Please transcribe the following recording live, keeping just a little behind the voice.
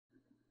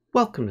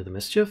Welcome to the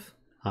Mischief.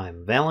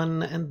 I'm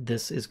Valen, and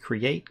this is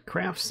Create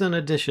Crafts and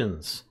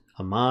Additions,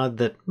 a mod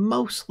that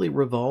mostly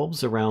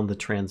revolves around the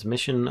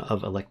transmission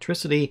of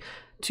electricity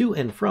to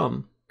and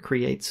from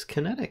creates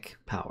kinetic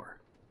power.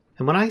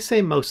 And when I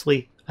say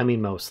mostly, I mean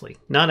mostly.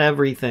 Not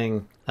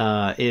everything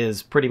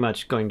is pretty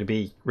much going to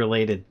be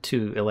related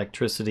to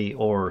electricity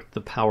or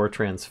the power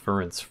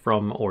transference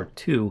from or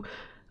to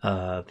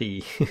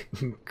the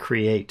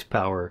create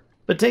power.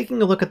 But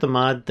taking a look at the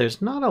mod,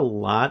 there's not a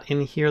lot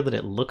in here that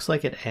it looks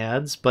like it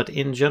adds, but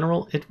in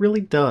general, it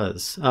really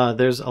does.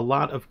 There's a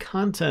lot of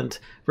content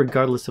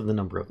regardless of the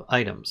number of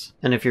items.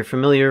 And if you're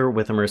familiar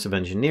with immersive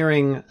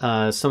engineering,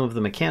 some of the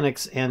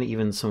mechanics and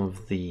even some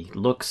of the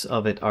looks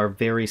of it are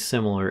very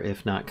similar,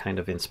 if not kind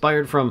of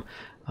inspired from,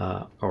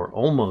 or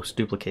almost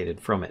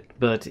duplicated from it.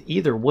 But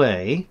either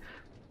way,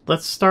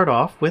 let's start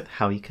off with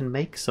how you can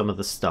make some of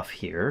the stuff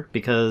here,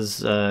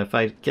 because if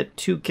I get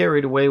too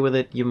carried away with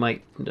it, you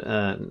might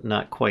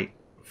not quite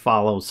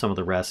follow some of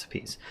the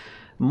recipes.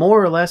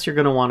 More or less, you're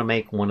going to want to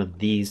make one of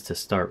these to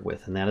start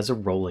with, and that is a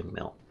rolling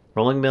mill.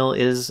 Rolling mill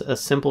is a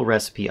simple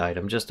recipe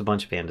item, just a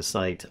bunch of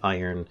andesite,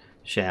 iron,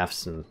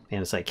 shafts, and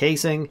andesite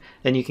casing,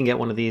 and you can get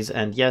one of these,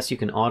 and yes, you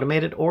can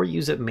automate it or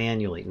use it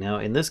manually. Now,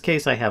 in this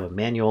case, I have a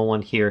manual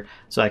one here,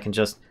 so I can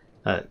just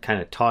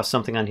kind of toss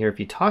something on here. If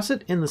you toss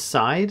it in the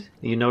side,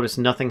 you notice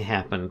nothing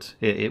happened.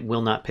 It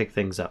will not pick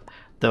things up.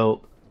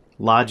 Though,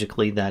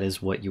 logically, that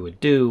is what you would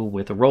do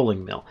with a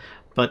rolling mill.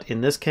 But in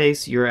this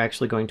case, you're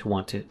actually going to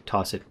want to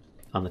toss it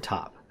on the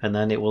top. And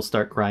then it will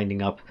start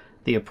grinding up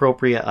the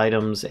appropriate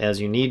items as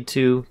you need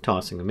to,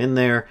 tossing them in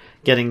there,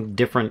 getting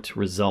different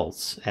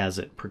results as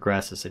it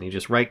progresses. And you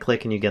just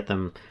right-click and you get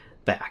them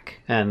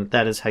back. And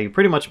that is how you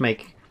pretty much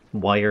make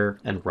wire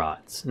and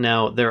rods.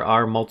 Now, there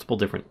are multiple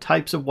different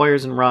types of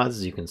wires and rods,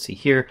 as you can see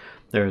here.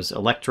 There's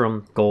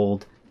Electrum,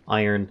 gold,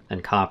 iron,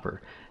 and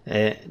copper.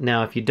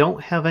 Now, if you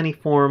don't have any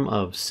form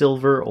of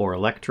silver or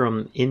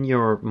Electrum in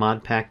your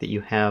mod pack that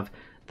you have,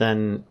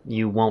 then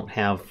you won't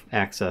have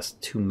access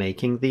to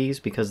making these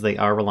because they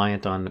are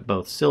reliant on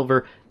both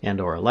silver and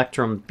or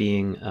Electrum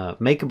being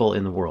makeable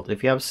in the world.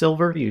 If you have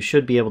silver, you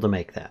should be able to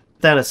make that.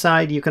 That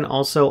aside, you can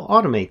also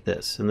automate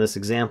this. In this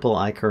example,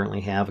 I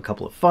currently have a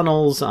couple of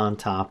funnels on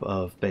top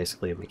of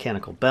basically a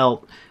mechanical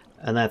belt,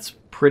 and that's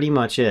pretty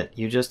much it.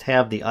 You just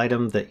have the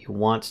item that you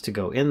want to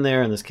go in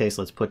there. In this case,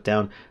 let's put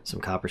down some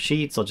copper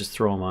sheets. I'll just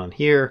throw them on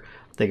here.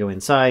 They go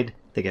inside,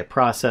 they get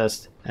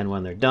processed, and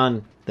when they're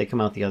done, they come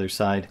out the other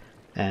side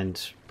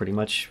and pretty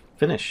much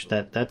finish.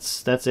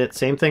 That's it.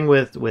 Same thing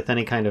with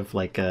any kind of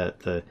like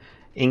the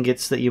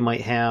ingots that you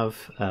might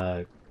have,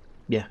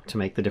 yeah, to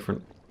make the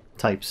different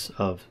types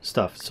of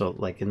stuff. So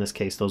like in this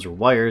case, those are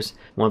wires.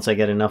 Once I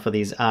get enough of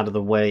these out of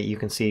the way, you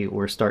can see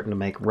we're starting to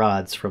make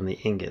rods from the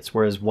ingots,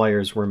 whereas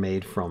wires were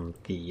made from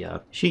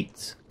the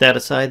sheets. That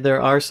aside, there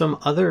are some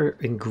other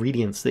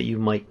ingredients that you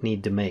might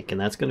need to make,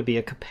 and that's going to be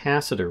a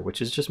capacitor,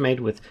 which is just made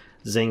with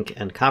zinc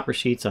and copper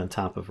sheets on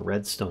top of a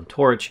redstone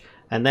torch,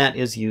 and that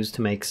is used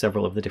to make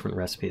several of the different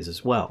recipes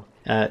as well.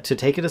 To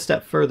take it a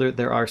step further,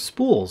 there are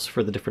spools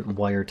for the different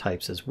wire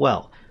types as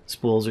well.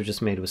 Spools are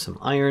just made with some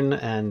iron,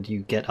 and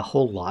you get a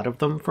whole lot of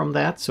them from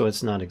that, so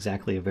it's not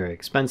exactly a very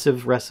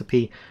expensive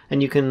recipe,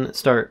 and you can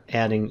start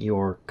adding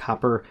your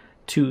copper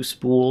to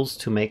spools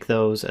to make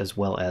those, as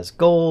well as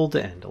gold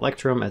and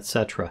Electrum,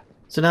 etc.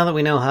 So now that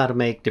we know how to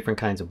make different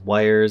kinds of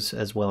wires,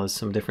 as well as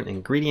some different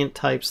ingredient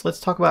types, let's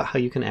talk about how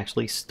you can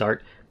actually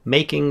start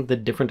making the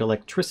different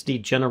electricity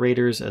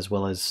generators, as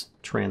well as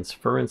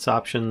transference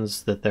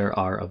options that there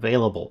are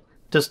available.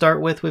 To start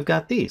with, we've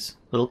got these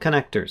little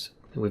connectors.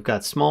 We've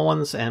got small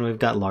ones and we've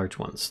got large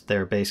ones.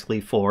 They're basically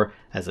for,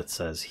 as it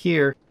says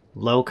here,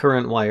 low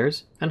current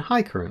wires and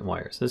high current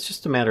wires. It's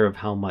just a matter of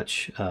how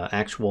much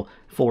actual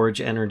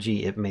forge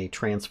energy it may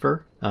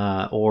transfer,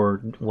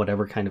 or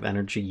whatever kind of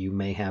energy you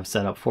may have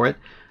set up for it.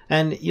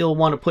 And you'll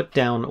want to put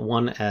down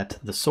one at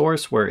the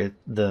source where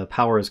the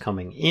power is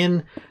coming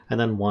in, and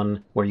then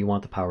one where you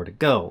want the power to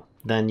go.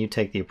 Then you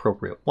take the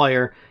appropriate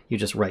wire, you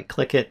just right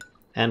click it,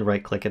 and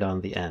right click it on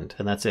the end,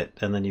 and that's it.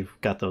 And then you've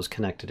got those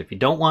connected. If you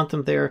don't want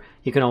them there,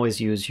 you can always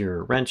use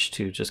your wrench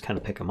to just kind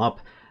of pick them up,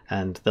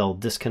 and they'll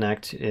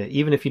disconnect,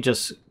 even if you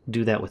just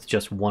do that with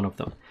just one of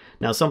them.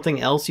 Now,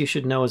 something else you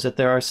should know is that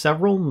there are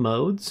several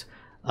modes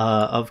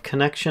of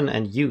connection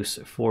and use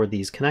for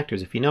these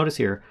connectors. If you notice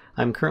here,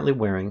 I'm currently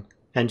wearing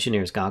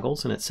engineer's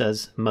goggles, and it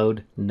says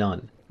mode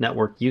none,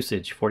 network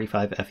usage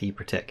 45 FE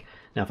per tick.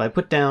 Now, if I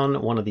put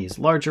down one of these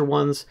larger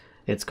ones,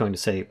 it's going to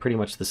say pretty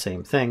much the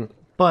same thing.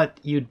 But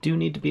you do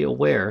need to be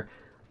aware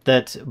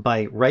that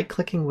by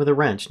right-clicking with a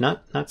wrench,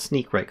 not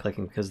sneak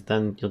right-clicking, because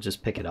then you'll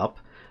just pick it up,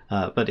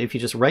 but if you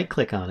just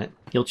right-click on it,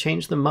 you'll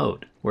change the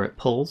mode where it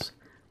pulls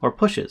or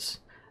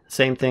pushes.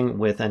 Same thing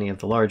with any of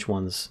the large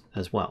ones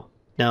as well.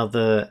 Now,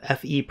 the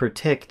FE per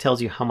tick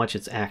tells you how much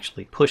it's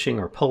actually pushing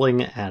or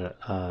pulling at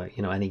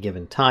any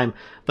given time,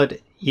 but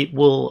it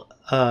will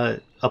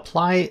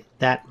apply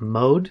that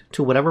mode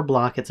to whatever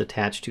block it's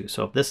attached to.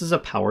 So if this is a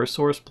power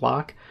source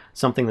block,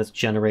 something that's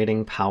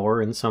generating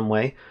power in some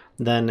way,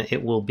 then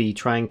it will be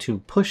trying to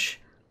push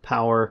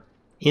power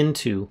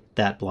into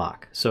that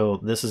block. So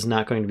this is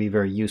not going to be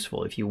very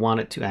useful. If you want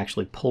it to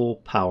actually pull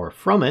power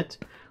from it,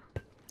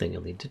 then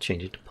you'll need to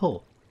change it to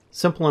pull.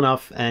 Simple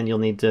enough, and you'll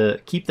need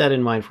to keep that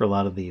in mind for a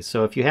lot of these.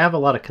 So if you have a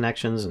lot of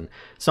connections and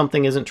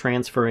something isn't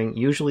transferring,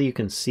 usually you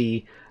can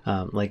see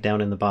like down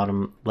in the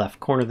bottom left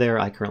corner there,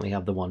 I currently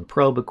have the one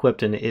probe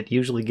equipped, and it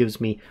usually gives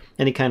me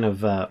any kind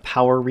of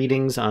power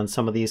readings on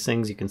some of these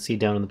things. You can see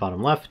down in the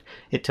bottom left,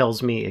 it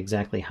tells me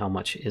exactly how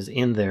much is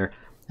in there.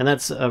 And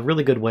that's a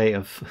really good way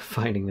of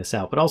finding this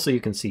out. But also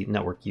you can see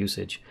network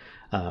usage.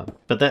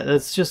 But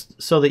that's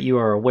just so that you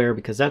are aware,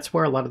 because that's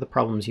where a lot of the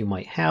problems you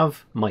might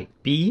have might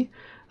be.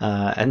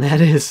 And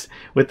that is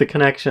with the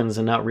connections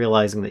and not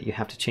realizing that you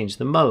have to change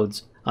the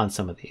modes on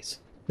some of these.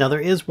 Now there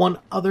is one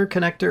other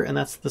connector, and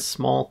that's the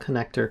small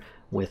connector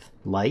with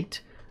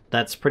light.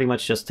 That's pretty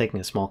much just taking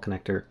a small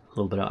connector, a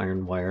little bit of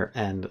iron wire,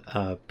 and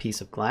a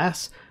piece of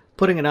glass,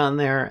 putting it on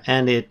there,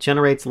 and it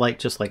generates light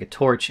just like a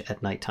torch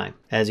at nighttime.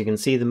 As you can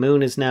see, the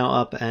moon is now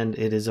up, and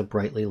it is a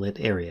brightly lit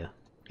area.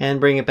 And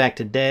bring it back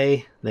to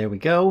day. There we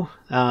go.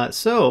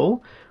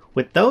 So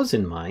with those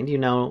in mind, you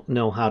now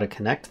know how to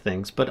connect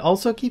things, but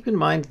also keep in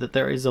mind that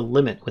there is a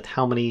limit with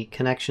how many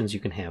connections you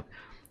can have.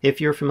 If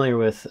you're familiar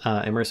with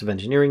immersive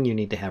engineering, you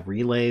need to have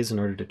relays in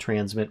order to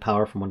transmit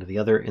power from one to the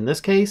other. In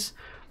this case,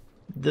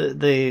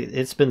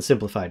 it's been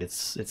simplified.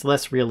 It's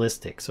less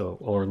realistic,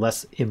 or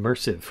less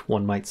immersive,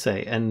 one might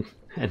say,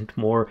 and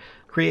more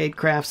create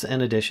crafts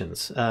and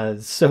additions.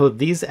 So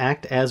these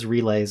act as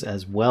relays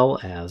as well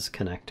as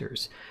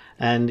connectors.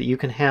 And you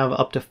can have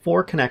up to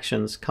 4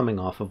 connections coming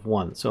off of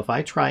one. So if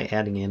I try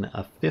adding in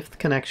a 5th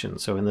connection,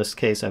 so in this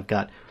case I've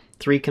got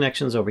 3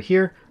 connections over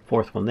here,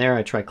 4th one there,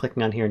 I try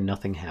clicking on here,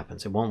 nothing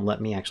happens. It won't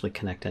let me actually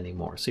connect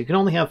anymore. So you can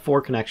only have 4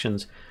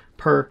 connections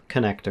per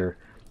connector,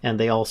 and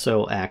they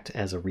also act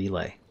as a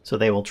relay. So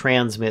they will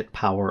transmit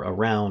power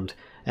around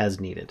as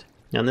needed.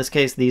 Now in this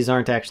case, these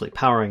aren't actually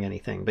powering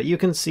anything, but you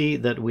can see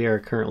that we are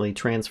currently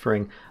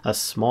transferring a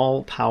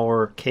small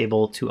power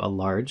cable to a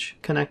large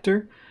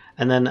connector.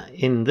 And then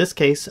in this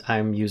case,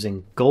 I'm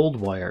using gold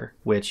wire,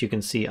 which you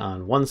can see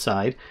on one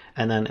side,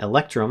 and then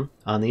Electrum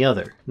on the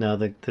other. Now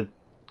the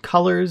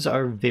colors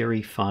are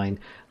very fine,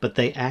 but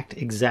they act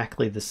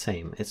exactly the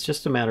same. It's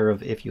just a matter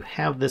of, if you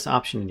have this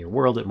option in your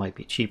world, it might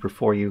be cheaper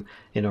for you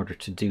in order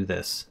to do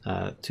this,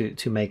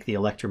 to make the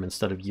Electrum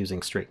instead of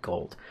using straight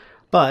gold.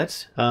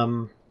 But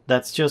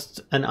that's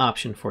just an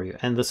option for you,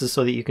 and this is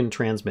so that you can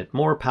transmit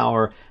more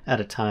power at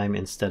a time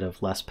instead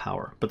of less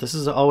power. But this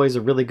is always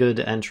a really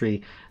good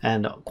entry,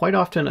 and quite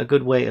often a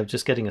good way of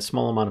just getting a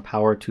small amount of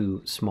power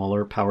to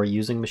smaller power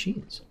using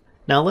machines.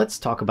 Now let's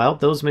talk about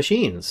those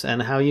machines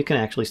and how you can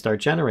actually start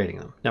generating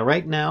them. Now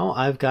right now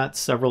I've got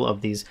several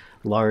of these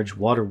large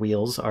water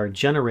wheels are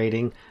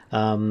generating,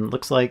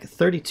 looks like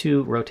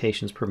 32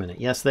 rotations per minute.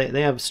 Yes,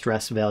 they have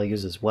stress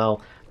values as well,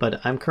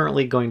 but I'm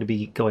currently going to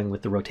be going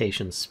with the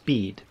rotation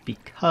speed,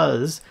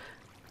 because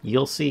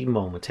you'll see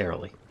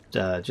momentarily.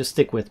 Just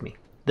stick with me.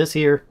 This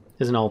here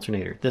is an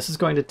alternator. This is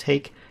going to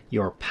take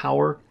your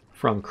power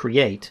from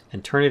create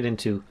and turn it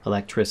into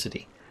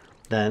electricity.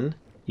 Then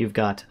you've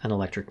got an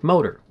electric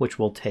motor, which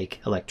will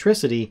take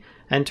electricity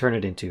and turn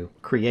it into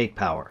create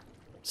power.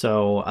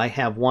 So I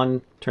have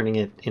one turning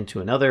it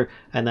into another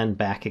and then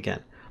back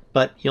again.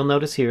 But you'll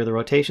notice here the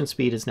rotation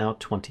speed is now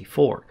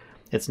 24.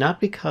 It's not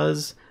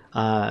because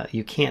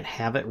you can't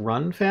have it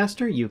run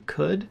faster. You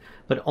could,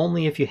 but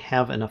only if you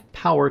have enough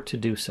power to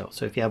do so.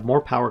 So if you have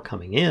more power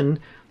coming in,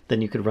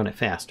 then you could run it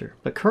faster.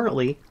 But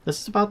currently,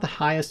 this is about the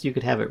highest you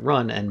could have it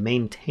run and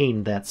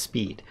maintain that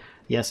speed.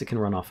 Yes, it can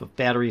run off of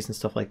batteries and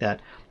stuff like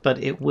that,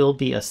 but it will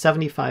be a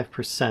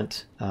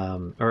 75%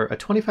 or a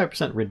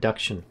 25%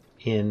 reduction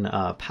in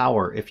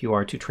power if you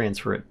are to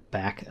transfer it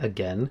back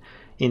again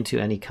into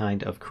any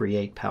kind of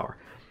create power.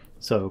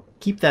 So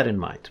keep that in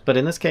mind. But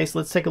in this case,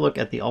 let's take a look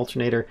at the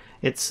alternator.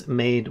 It's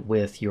made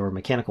with your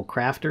mechanical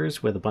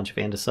crafters with a bunch of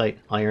andesite,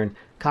 iron,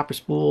 copper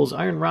spools,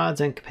 iron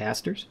rods, and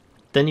capacitors.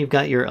 Then you've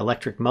got your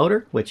electric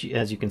motor, which,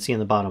 as you can see in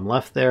the bottom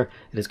left there,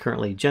 it is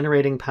currently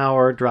generating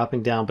power,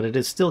 dropping down, but it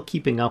is still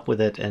keeping up with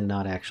it and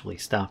not actually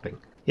stopping.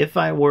 If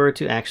I were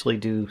to actually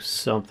do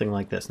something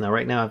like this, now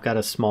right now I've got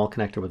a small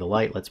connector with a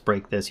light. Let's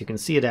break this. You can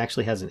see it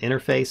actually has an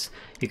interface.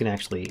 You can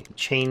actually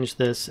change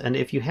this, and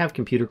if you have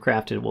computer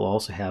craft, it will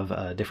also have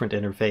a different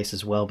interface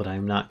as well, but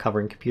I'm not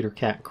covering computer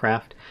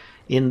craft.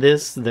 In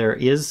this, there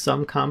is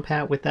some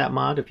compat with that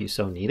mod if you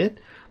so need it.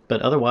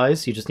 But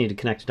otherwise, you just need to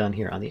connect it on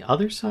here. On the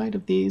other side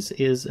of these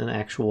is an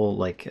actual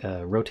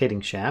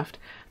rotating shaft.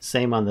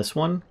 Same on this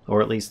one,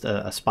 or at least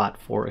a spot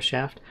for a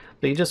shaft.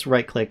 But you just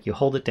right click, you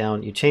hold it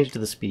down, you change it to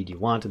the speed you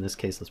want. In this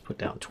case, let's put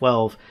down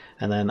 12,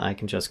 and then I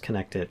can just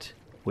connect it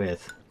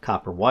with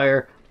copper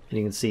wire. And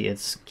you can see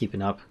it's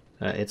keeping up.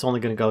 It's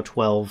only going to go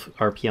 12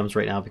 RPMs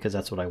right now because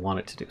that's what I want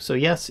it to do. So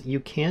yes, you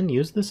can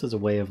use this as a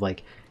way of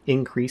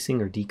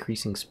increasing or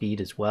decreasing speed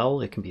as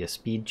well. It can be a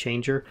speed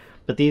changer,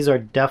 but these are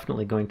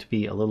definitely going to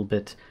be a little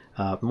bit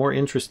more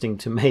interesting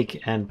to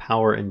make and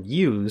power and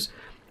use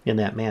in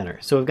that manner.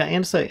 So we've got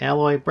andesite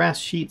alloy, brass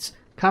sheets,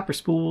 copper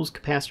spools,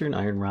 capacitor, and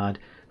iron rod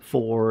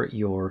for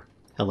your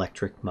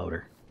electric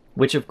motor.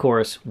 which of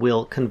course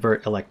will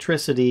convert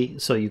electricity.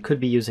 So you could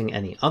be using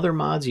any other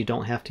mods. You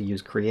don't have to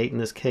use create in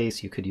this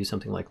case. You could use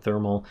something like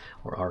thermal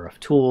or RF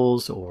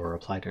tools or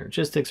applied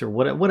energistics or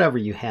whatever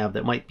you have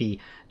that might be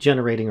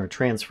generating or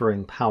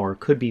transferring power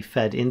could be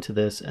fed into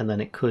this, and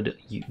then it could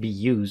be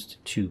used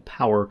to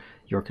power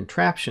your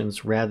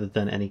contraptions rather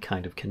than any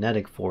kind of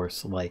kinetic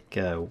force like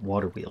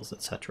water wheels,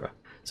 etc.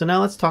 So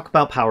now let's talk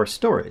about power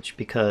storage,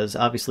 because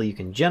obviously you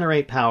can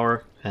generate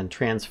power and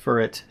transfer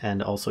it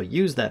and also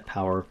use that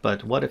power,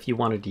 but what if you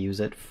wanted to use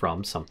it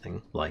from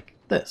something like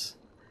this?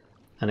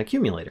 An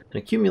accumulator. An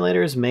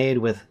accumulator is made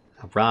with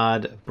a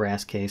rod,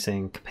 brass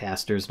casing,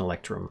 capacitors, and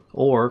electrum,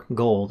 or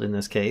gold in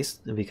this case,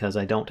 because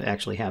I don't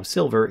actually have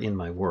silver in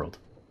my world.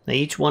 Now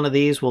each one of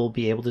these will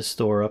be able to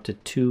store up to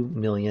 2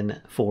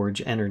 million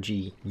forge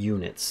energy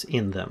units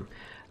in them.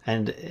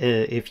 And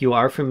if you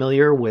are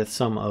familiar with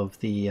some of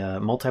the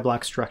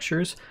multi-block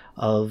structures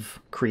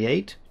of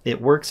Create, it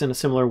works in a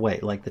similar way.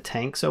 Like the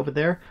tanks over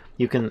there,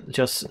 you can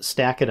just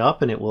stack it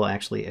up and it will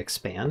actually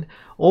expand.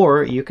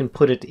 Or you can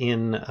put it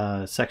in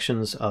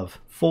sections of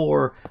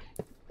 4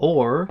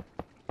 or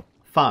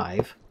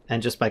 5,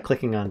 and just by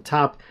clicking on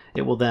top,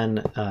 it will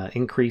then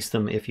increase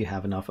them if you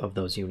have enough of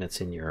those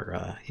units in your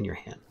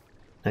hand.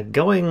 Now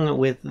going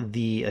with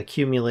the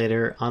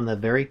accumulator, on the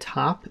very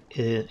top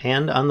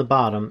and on the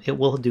bottom, it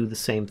will do the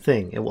same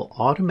thing. It will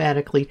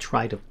automatically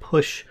try to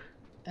push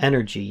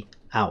energy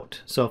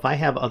out. So if I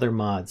have other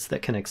mods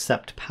that can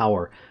accept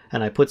power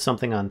and I put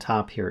something on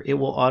top here, it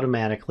will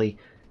automatically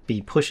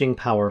be pushing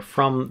power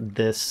from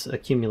this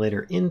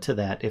accumulator into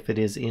that if it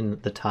is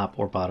in the top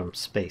or bottom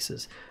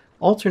spaces.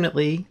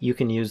 Alternately, you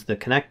can use the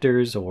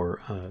connectors,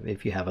 or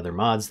if you have other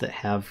mods that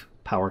have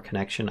power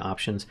connection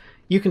options,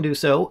 you can do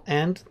so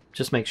and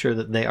just make sure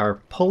that they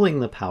are pulling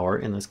the power,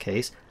 in this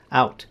case,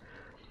 out.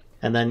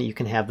 And then you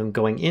can have them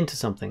going into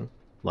something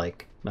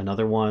like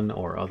another one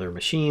or other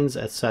machines,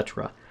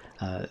 etc.,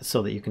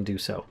 so that you can do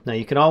so. Now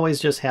you can always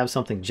just have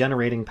something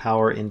generating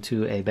power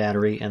into a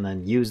battery and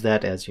then use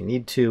that as you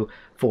need to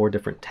for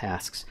different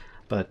tasks.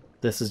 But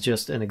this is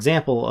just an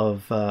example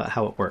of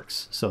how it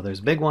works. So there's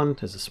a big one,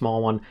 there's a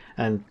small one,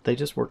 and they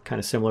just work kind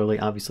of similarly.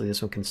 Obviously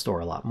this one can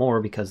store a lot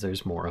more because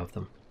there's more of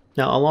them.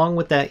 Now along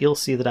with that, you'll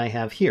see that I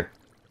have here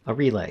a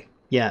relay.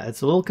 Yeah,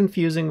 it's a little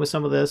confusing with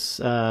some of this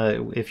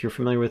if you're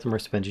familiar with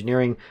immersive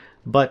engineering,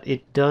 but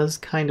it does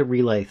kind of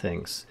relay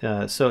things.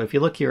 So if you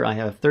look here, I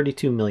have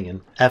 32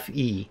 million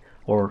FE,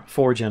 or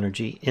forge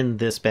energy, in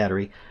this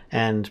battery,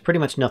 and pretty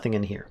much nothing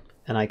in here.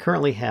 And I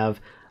currently have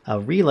a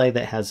relay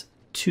that has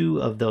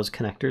 2 of those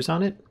connectors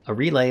on it. A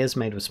relay is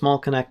made with small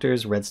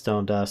connectors,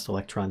 redstone dust,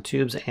 electron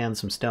tubes, and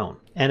some stone.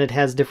 And it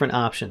has different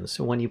options.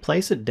 So when you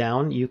place it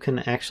down, you can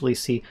actually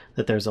see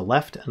that there's a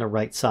left and a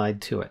right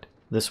side to it.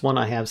 This one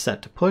I have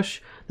set to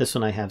push, this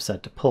one I have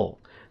set to pull.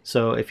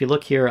 So if you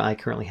look here, I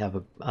currently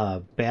have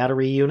a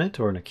battery unit,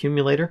 or an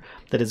accumulator,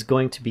 that is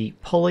going to be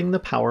pulling the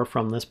power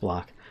from this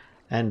block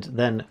and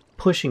then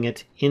pushing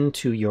it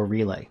into your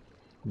relay.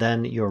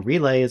 Then your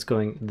relay is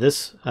going,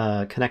 this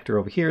connector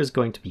over here is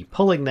going to be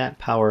pulling that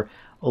power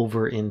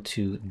over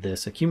into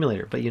this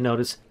accumulator. But you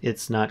notice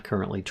it's not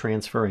currently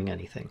transferring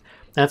anything.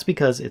 That's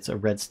because it's a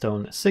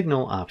redstone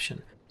signal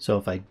option. So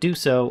if I do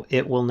so,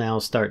 it will now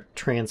start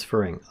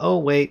transferring. Oh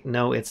wait,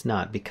 no it's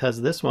not,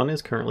 because this one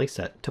is currently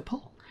set to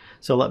pull.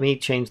 So let me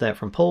change that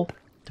from pull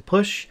to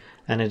push,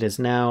 and it is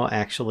now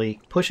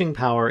actually pushing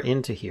power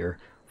into here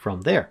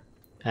from there.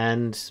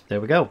 And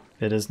there we go.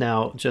 It is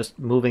now just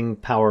moving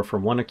power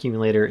from one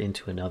accumulator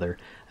into another,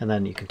 and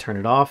then you can turn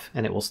it off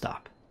and it will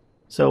stop.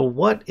 So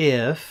what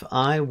if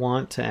I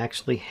want to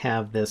actually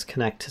have this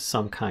connect to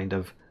some kind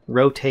of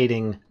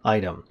rotating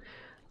item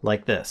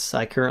like this?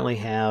 I currently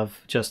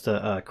have just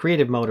a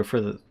creative motor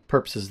for the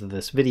purposes of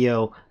this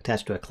video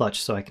attached to a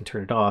clutch so I can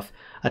turn it off,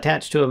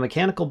 attached to a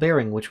mechanical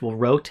bearing which will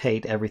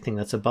rotate everything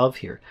that's above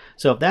here.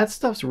 So if that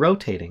stuff's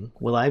rotating,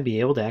 will I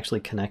be able to actually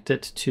connect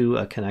it to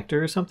a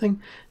connector or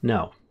something?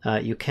 No.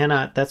 You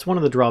cannot. That's one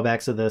of the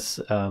drawbacks of this,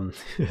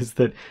 is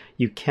that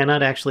you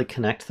cannot actually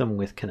connect them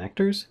with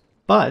connectors,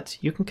 but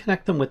you can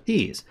connect them with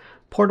these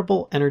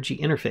portable energy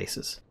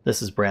interfaces.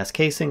 This is brass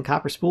casing,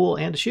 copper spool,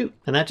 and a chute.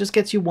 And that just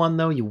gets you one,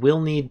 though. You will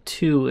need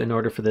 2 in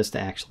order for this to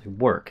actually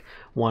work.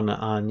 One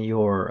on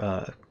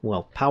your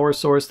power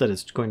source that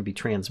is going to be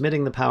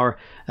transmitting the power,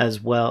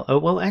 as well. Oh,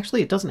 well,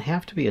 actually, it doesn't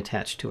have to be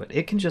attached to it.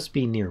 It can just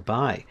be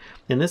nearby.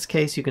 In this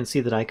case, you can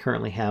see that I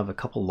currently have a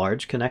couple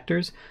large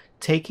connectors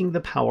taking the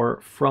power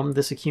from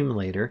this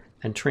accumulator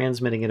and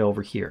transmitting it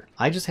over here.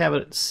 I just have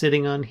it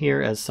sitting on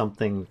here as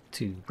something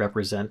to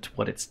represent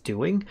what it's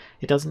doing.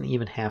 It doesn't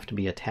even have to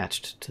be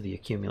attached to the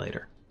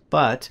accumulator.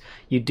 But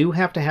you do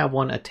have to have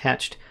one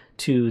attached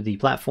to the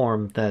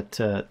platform that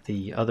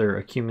the other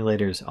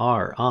accumulators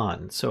are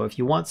on. So if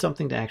you want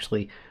something to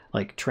actually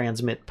like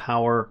transmit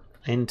power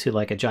into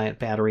like a giant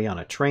battery on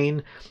a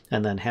train,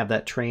 and then have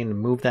that train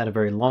move that a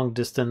very long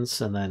distance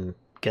and then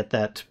get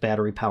that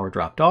battery power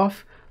dropped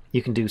off,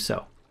 you can do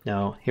so.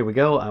 Now here we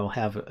go. I will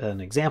have an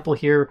example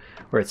here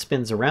where it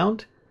spins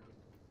around.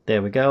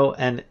 There we go.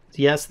 And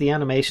yes, the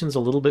animation's a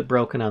little bit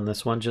broken on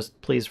this one,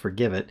 just please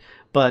forgive it.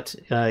 but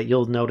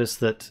you'll notice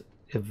that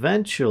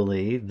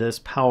eventually this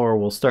power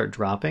will start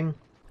dropping.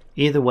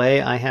 Either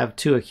way, I have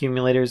 2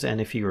 accumulators, and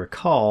if you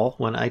recall,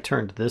 when I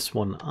turned this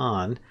one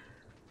on,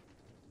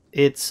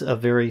 it's a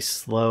very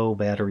slow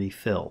battery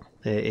fill.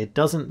 It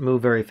doesn't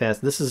move very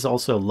fast. This is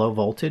also low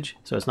voltage,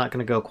 so it's not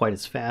going to go quite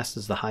as fast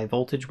as the high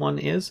voltage one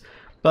is,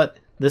 but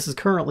this is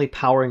currently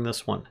powering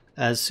this one.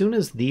 As soon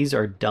as these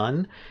are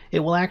done,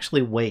 it will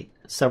actually wait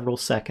several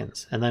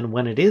seconds, and then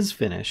when it is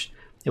finished,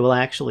 it will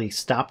actually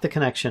stop the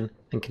connection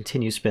and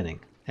continue spinning,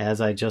 as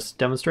I just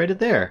demonstrated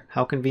there.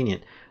 How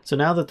convenient. So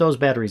now that those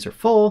batteries are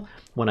full,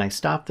 when I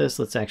stop this,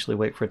 let's actually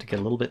wait for it to get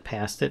a little bit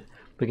past it.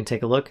 We can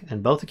take a look,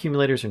 and both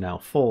accumulators are now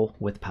full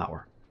with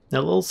power. Now,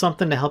 a little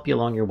something to help you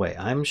along your way.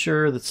 I'm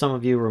sure that some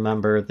of you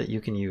remember that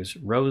you can use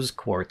rose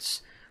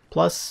quartz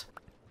plus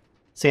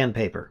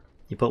sandpaper.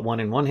 You put one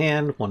in one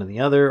hand, one in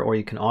the other, or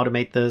you can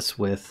automate this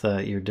with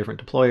your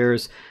different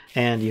deployers,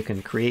 and you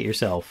can create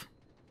yourself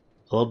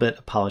a little bit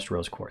of polished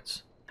rose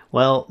quartz.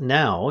 Well,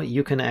 now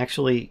you can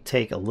actually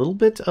take a little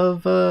bit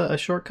of a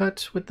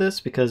shortcut with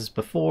this, because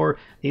before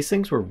these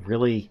things were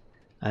really,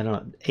 I don't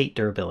know, 8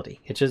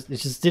 durability. It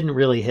just didn't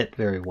really hit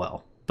very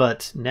well.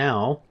 But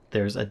now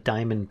there's a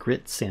diamond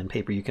grit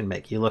sandpaper you can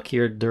make. You look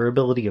here,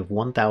 durability of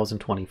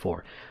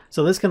 1024.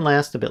 So this can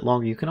last a bit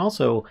longer. You can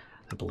also,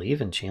 I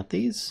believe, enchant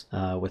these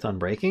with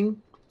unbreaking,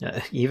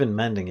 even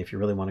mending if you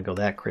really want to go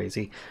that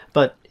crazy.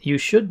 But you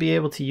should be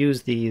able to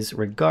use these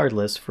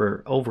regardless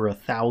for over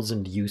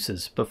 1,000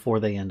 uses before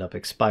they end up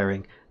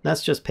expiring.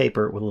 That's just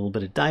paper with a little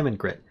bit of diamond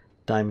grit.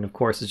 Diamond, of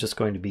course, is just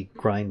going to be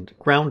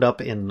ground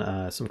up in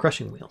some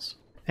crushing wheels.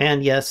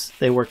 And yes,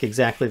 they work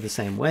exactly the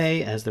same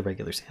way as the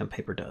regular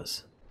sandpaper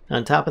does.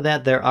 On top of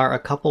that, there are a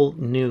couple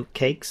new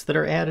cakes that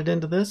are added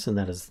into this, and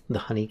that is the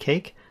honey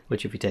cake,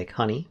 which if you take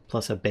honey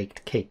plus a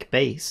baked cake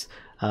base,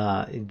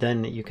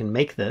 then you can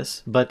make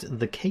this, but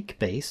the cake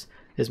base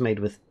is made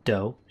with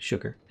dough,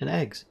 sugar, and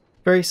eggs.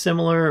 Very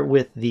similar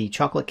with the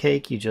chocolate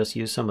cake. You just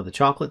use some of the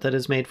chocolate that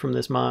is made from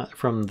this mod,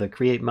 from the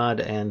Create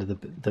mod, and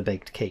the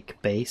baked cake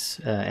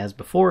base as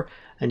before,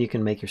 and you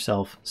can make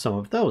yourself some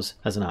of those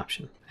as an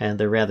option. And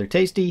they're rather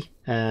tasty,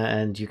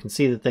 and you can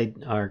see that they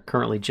are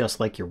currently just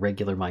like your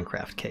regular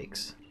Minecraft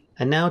cakes.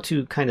 And now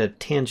to kind of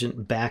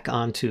tangent back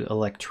onto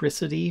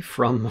electricity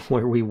from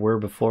where we were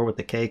before with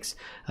the cakes,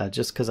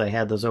 just because I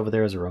had those over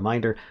there as a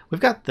reminder, we've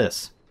got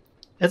this.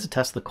 It's a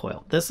Tesla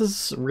coil. This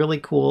is really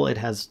cool. It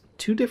has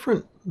 2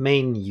 different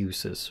main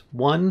uses.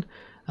 One,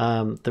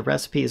 the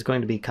recipe is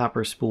going to be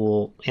copper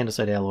spool,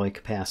 andesite alloy,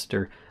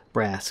 capacitor,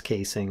 brass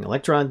casing,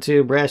 electron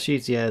tube, brass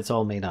sheets. Yeah, it's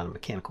all made on a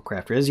mechanical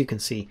crafter. As you can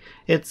see,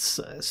 it's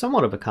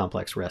somewhat of a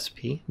complex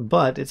recipe,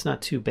 but it's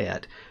not too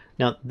bad.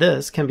 Now,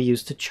 this can be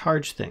used to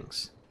charge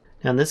things.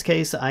 Now, in this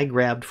case, I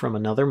grabbed from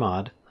another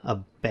mod a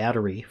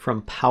battery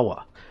from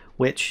Power,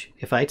 which,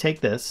 if I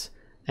take this,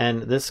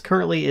 and this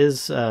currently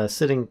is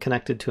sitting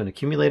connected to an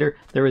accumulator.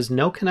 There is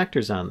no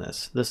connectors on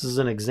this. This is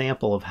an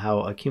example of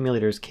how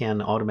accumulators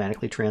can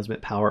automatically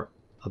transmit power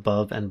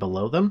above and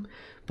below them.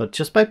 But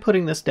just by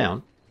putting this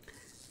down,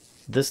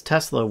 this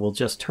Tesla will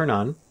just turn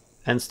on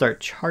and start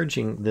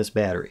charging this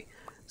battery.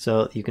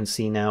 So you can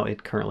see now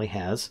it currently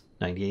has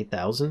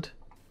 98,000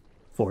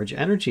 forge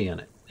energy in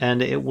it.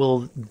 And it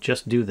will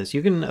just do this.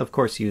 You can, of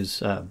course,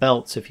 use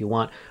belts if you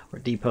want, or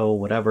depot,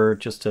 whatever,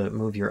 just to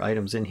move your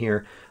items in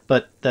here.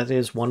 But that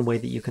is one way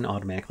that you can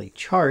automatically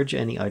charge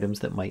any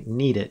items that might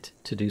need it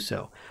to do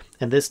so.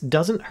 And this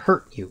doesn't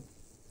hurt you.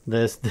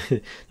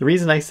 The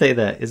reason I say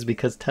that is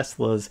because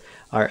Teslas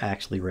are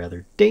actually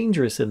rather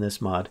dangerous in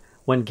this mod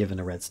when given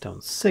a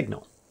redstone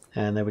signal.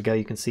 And there we go.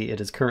 You can see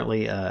it is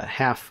currently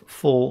half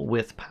full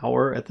with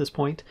power at this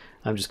point.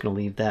 I'm just going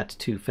to leave that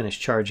to finish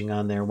charging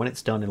on there. When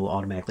it's done, it'll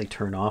automatically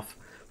turn off.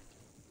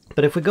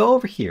 But if we go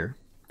over here,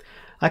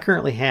 I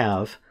currently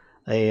have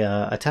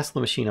a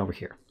Tesla machine over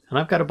here. And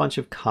I've got a bunch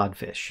of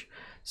codfish.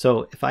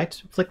 So if I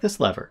flick this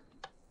lever,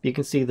 you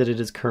can see that it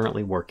is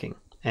currently working.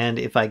 And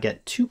if I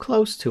get too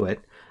close to it,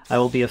 I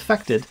will be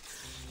affected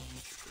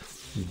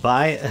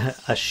by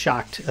a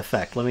shocked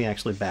effect. Let me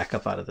actually back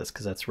up out of this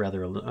because that's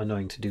rather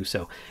annoying to do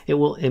so. It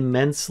will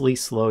immensely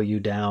slow you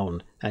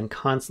down and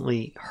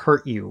constantly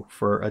hurt you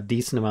for a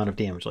decent amount of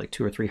damage, like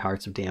 2 or 3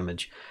 hearts of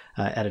damage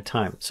at a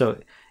time.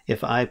 So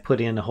if I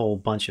put in a whole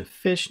bunch of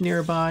fish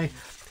nearby,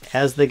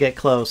 as they get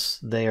close,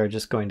 they are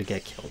just going to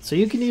get killed. So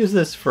you can use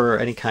this for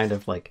any kind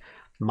of like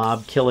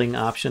mob killing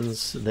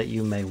options that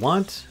you may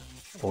want,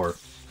 or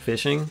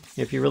fishing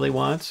if you really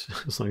want,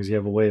 as long as you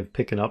have a way of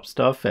picking up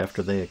stuff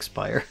after they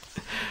expire.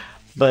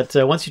 But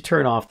once you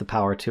turn off the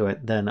power to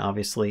it, then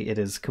obviously it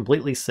is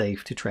completely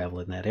safe to travel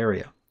in that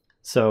area.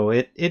 So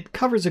it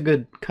covers a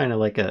good kind of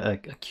like a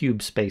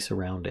cube space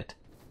around it.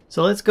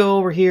 So let's go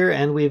over here,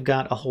 and we've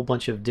got a whole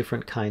bunch of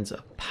different kinds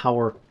of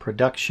power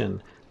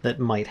production that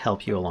might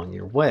help you along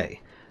your way.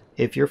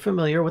 If you're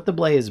familiar with the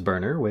blaze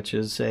burner, which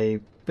is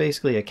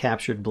basically a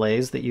captured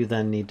blaze that you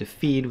then need to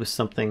feed with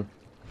something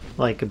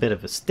like a bit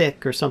of a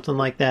stick or something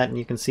like that, and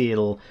you can see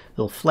it'll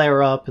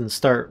flare up and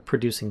start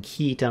producing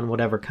heat on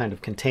whatever kind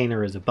of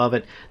container is above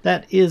it.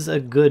 That is a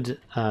good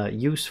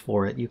use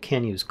for it. You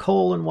can use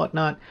coal and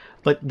whatnot,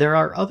 but there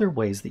are other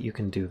ways that you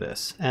can do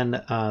this,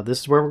 and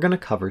this is where we're going to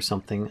cover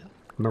something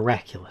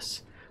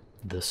miraculous: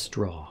 the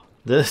straw.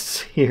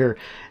 This here,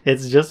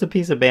 it's just a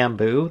piece of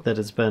bamboo that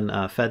has been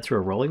fed through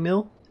a rolling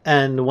mill,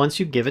 and once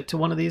you give it to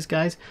one of these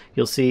guys,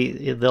 you'll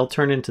see they'll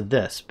turn into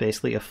this,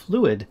 basically a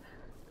fluid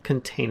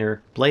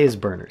container blaze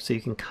burner, so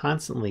you can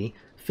constantly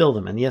fill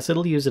them. And yes,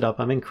 it'll use it up.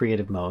 I'm in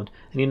creative mode,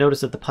 and you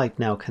notice that the pipe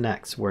now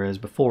connects, whereas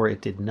before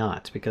it did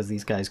not, because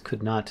these guys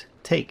could not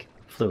take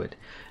fluid.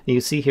 And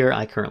you see here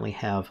I currently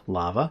have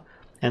lava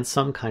and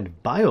some kind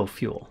of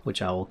biofuel,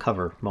 which I will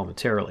cover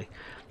momentarily.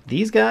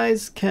 These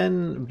guys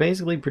can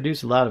basically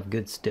produce a lot of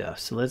good stuff.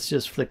 So let's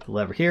just flick the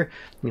lever here.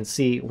 You can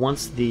see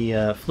once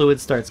the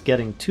fluid starts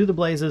getting to the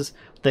blazes,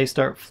 they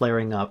start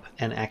flaring up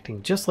and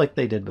acting just like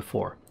they did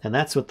before. And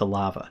that's with the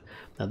lava.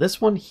 Now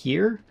this one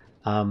here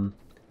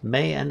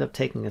may end up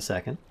taking a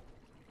second,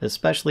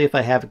 especially if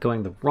I have it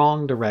going the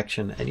wrong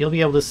direction. And you'll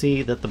be able to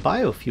see that the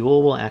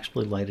biofuel will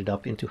actually light it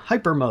up into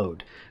hyper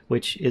mode,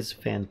 which is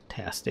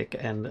fantastic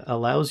and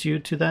allows you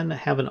to then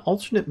have an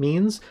alternate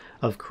means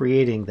of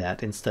creating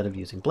that instead of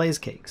using blaze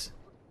cakes.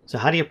 So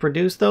how do you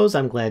produce those?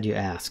 I'm glad you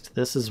asked.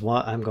 This is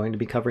what I'm going to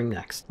be covering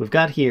next. We've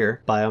got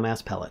here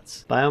biomass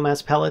pellets.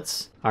 Biomass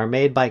pellets are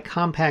made by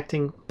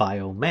compacting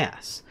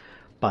biomass.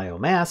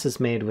 Biomass is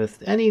made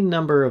with any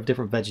number of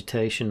different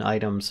vegetation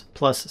items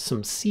plus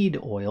some seed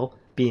oil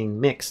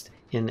being mixed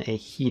in a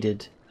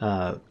heated,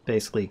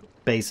 basically,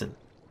 basin.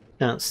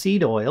 Now,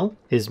 seed oil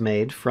is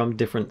made from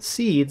different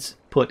seeds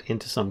put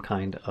into some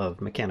kind of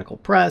mechanical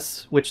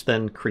press, which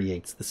then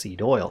creates the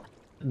seed oil.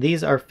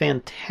 These are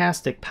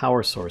fantastic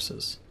power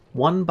sources.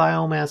 One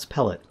biomass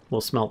pellet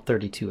will smelt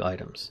 32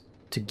 items.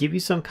 To give you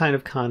some kind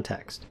of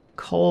context,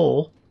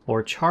 coal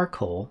or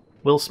charcoal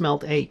will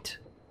smelt 8.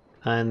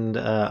 And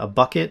a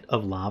bucket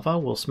of lava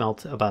will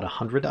smelt about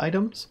 100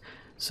 items.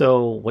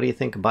 So what do you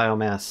think a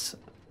biomass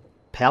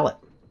pellet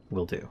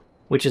will do?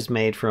 Which is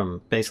made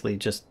from basically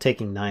just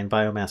taking 9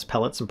 biomass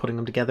pellets and putting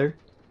them together.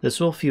 This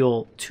will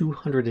fuel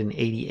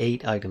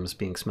 288 items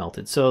being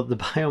smelted. So the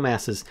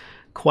biomass is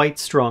quite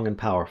strong and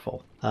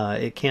powerful.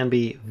 It can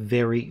be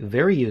very,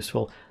 very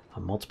useful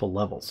on multiple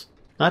levels.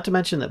 Not to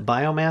mention that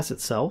biomass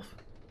itself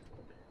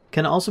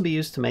can also be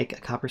used to make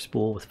a copper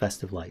spool with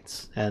festive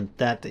lights. And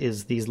that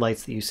is these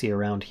lights that you see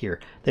around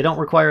here. They don't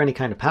require any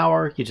kind of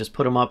power. You just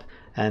put them up,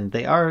 and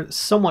they are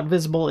somewhat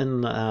visible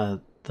in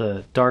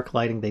the dark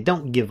lighting. They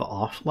don't give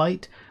off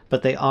light,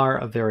 but they are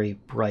a very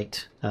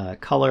bright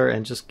color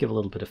and just give a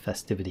little bit of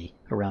festivity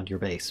around your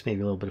base. Maybe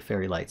a little bit of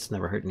fairy lights,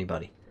 never hurt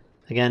anybody.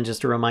 Again,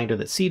 just a reminder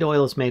that seed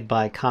oil is made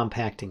by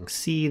compacting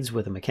seeds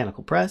with a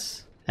mechanical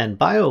press, and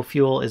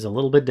biofuel is a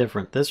little bit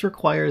different. This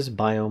requires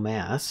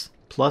biomass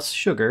plus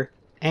sugar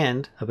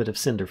and a bit of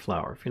cinder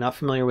flour. If you're not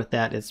familiar with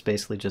that, it's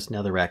basically just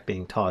netherrack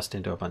being tossed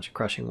into a bunch of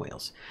crushing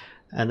wheels.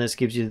 And this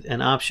gives you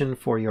an option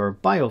for your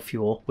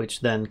biofuel,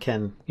 which then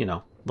can,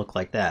 look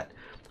like that.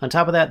 On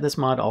top of that, this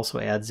mod also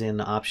adds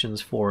in options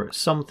for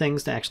some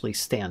things to actually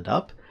stand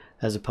up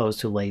as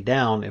opposed to lay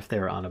down if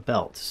they're on a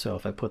belt. So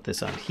if I put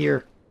this on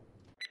here,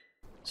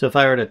 so if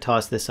I were to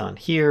toss this on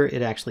here,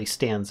 it actually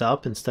stands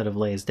up instead of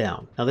lays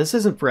down. Now this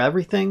isn't for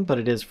everything, but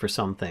it is for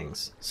some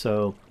things.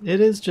 So it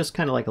is just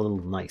kind of like a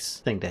little nice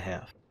thing to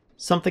have.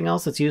 Something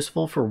else that's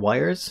useful for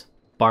wires,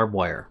 barbed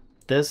wire.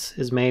 This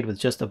is made with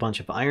just a bunch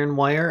of iron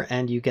wire,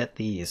 and you get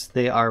these.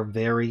 They are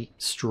very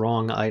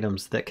strong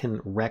items that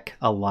can wreck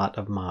a lot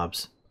of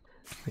mobs.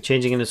 We're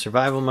changing into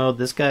survival mode.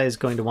 This guy is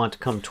going to want to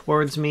come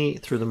towards me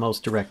through the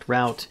most direct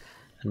route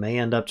and may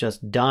end up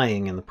just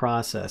dying in the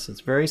process.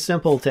 It's very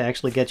simple to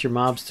actually get your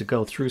mobs to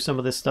go through some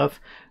of this stuff,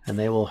 and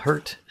they will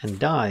hurt and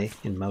die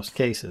in most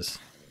cases,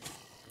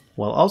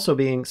 while also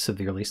being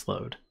severely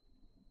slowed.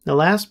 Now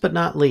last but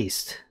not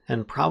least,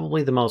 and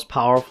probably the most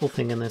powerful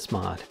thing in this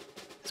mod,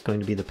 it's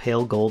going to be the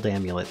pale gold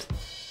amulet.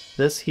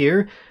 This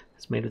here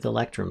is made with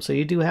Electrum, so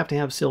you do have to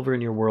have silver in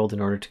your world in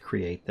order to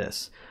create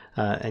this.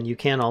 And you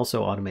can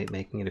also automate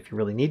making it if you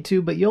really need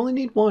to, but you only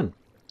need one.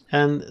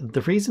 And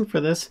the reason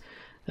for this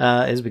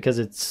is because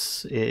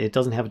it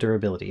doesn't have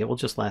durability. It will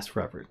just last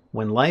forever.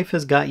 When life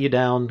has got you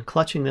down,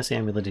 clutching this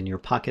amulet in your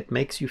pocket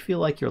makes you feel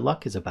like your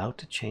luck is about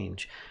to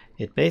change.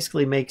 It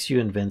basically makes you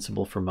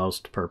invincible for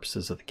most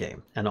purposes of the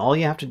game. And all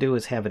you have to do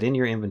is have it in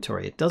your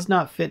inventory. It does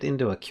not fit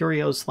into a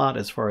curio slot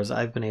as far as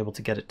I've been able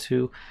to get it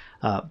to,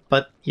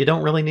 but you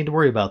don't really need to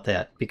worry about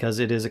that because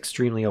it is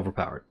extremely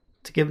overpowered.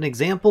 To give an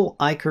example,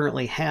 I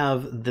currently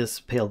have this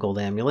pale gold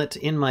amulet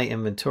in my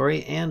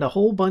inventory and a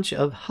whole bunch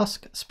of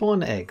husk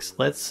spawn eggs.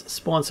 Let's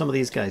spawn some of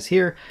these guys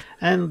here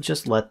and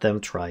just let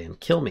them try and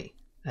kill me.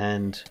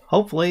 And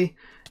hopefully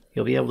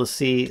you'll be able to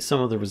see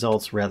some of the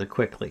results rather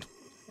quickly.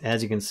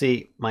 As you can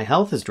see, my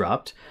health has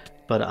dropped,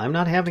 but I'm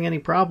not having any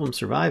problem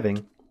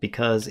surviving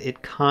because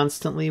it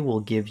constantly will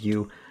give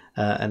you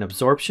an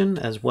absorption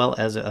as well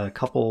as a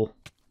couple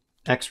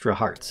extra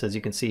hearts. As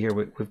you can see here,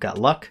 we've got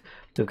luck,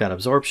 we've got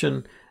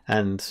absorption,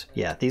 And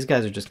yeah, these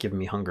guys are just giving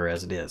me hunger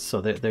as it is.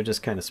 So they're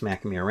just kind of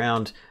smacking me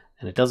around,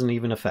 and it doesn't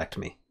even affect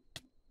me.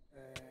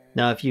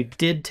 Now, if you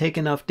did take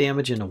enough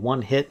damage in a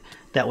one hit,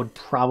 that would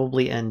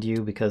probably end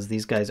you because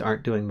these guys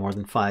aren't doing more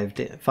than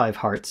 5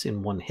 hearts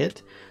in one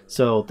hit.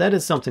 So that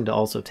is something to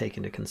also take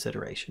into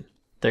consideration.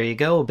 There you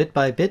go, bit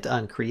by bit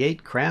on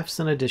Create, Crafts,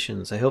 and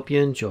Additions. I hope you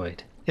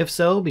enjoyed. If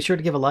so, be sure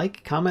to give a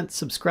like, comment,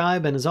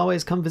 subscribe, and as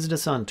always, come visit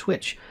us on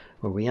Twitch,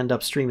 where we end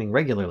up streaming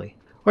regularly.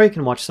 Or you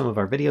can watch some of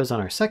our videos on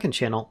our second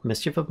channel,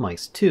 Mischief of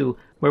Mice 2,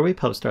 where we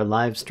post our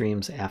live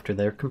streams after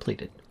they're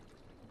completed.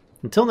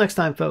 Until next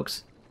time,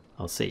 folks,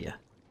 I'll see ya.